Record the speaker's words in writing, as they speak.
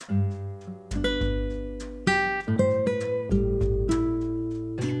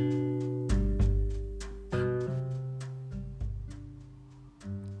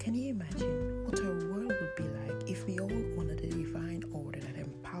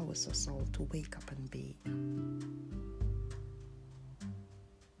empowers us all to wake up and be.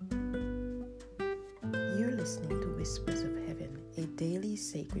 You're listening to Whispers of Heaven, a daily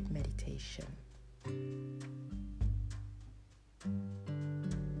sacred meditation.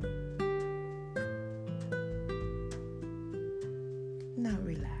 Now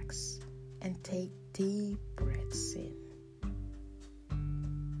relax and take deep breaths in.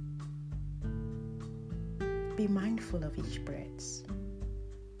 Be mindful of each breath.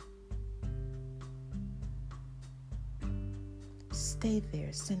 Stay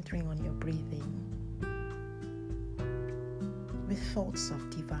there, centering on your breathing with thoughts of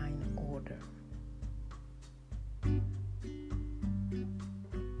divine order.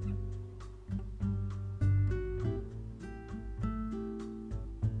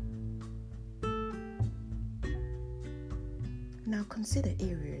 Now consider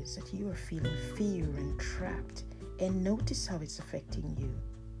areas that you are feeling fear and trapped, and notice how it's affecting you.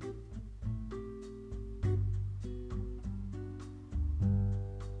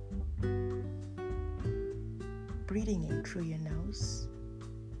 Breathing in through your nose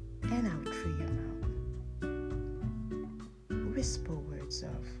and out through your mouth. Whisper words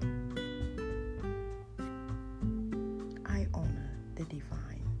of, I honor the divine.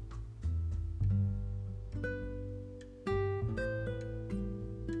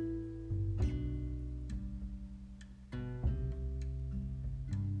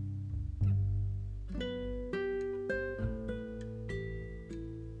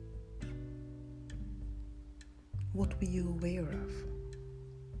 What were you aware of?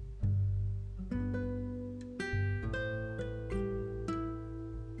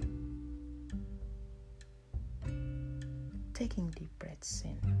 Taking deep breaths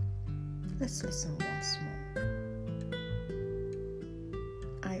in. Let's listen once more.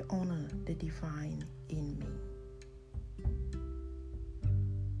 I honor the divine in me.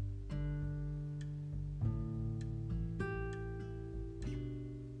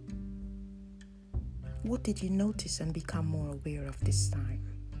 What did you notice and become more aware of this time?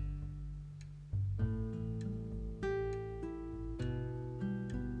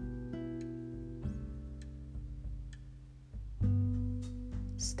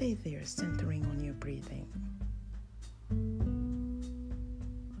 Stay there, centering on your breathing.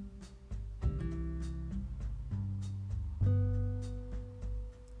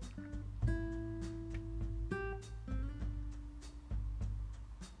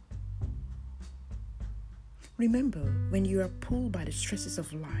 Remember, when you are pulled by the stresses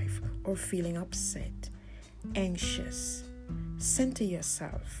of life or feeling upset, anxious, center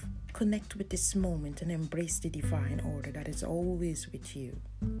yourself, connect with this moment, and embrace the divine order that is always with you.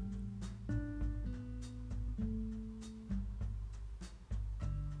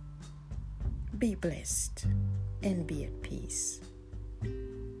 Be blessed and be at peace.